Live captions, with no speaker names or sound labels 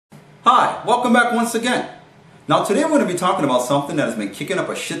Hi, welcome back once again. Now today we're going to be talking about something that has been kicking up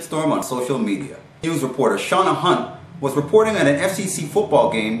a shitstorm on social media. News reporter Shauna Hunt was reporting at an FCC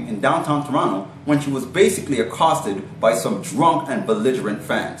football game in downtown Toronto when she was basically accosted by some drunk and belligerent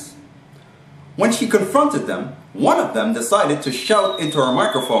fans. When she confronted them, one of them decided to shout into her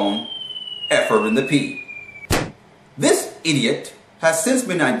microphone, FHRITP. This idiot has since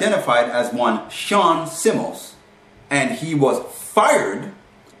been identified as one Sean Simmels, and he was fired.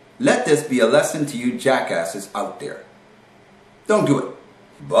 Let this be a lesson to you jackasses out there. Don't do it.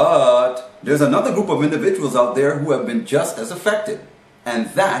 But there's another group of individuals out there who have been just as affected, and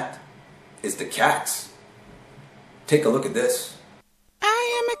that is the cats. Take a look at this. I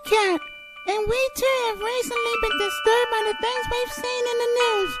am a cat, and we too have recently been disturbed by the things we've seen in the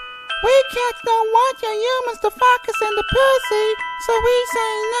news. We cats don't want your humans to fuck us in the pussy, so we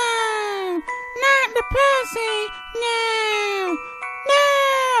say no, not the pussy, no,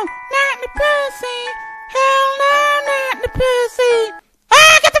 no, not the pussy, hell no, not the pussy.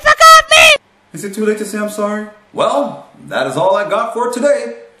 Ah, get the fuck off me! Is it too late to say I'm sorry? Well, that is all I got for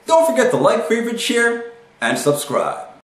today. Don't forget to like, favorite, share, and subscribe.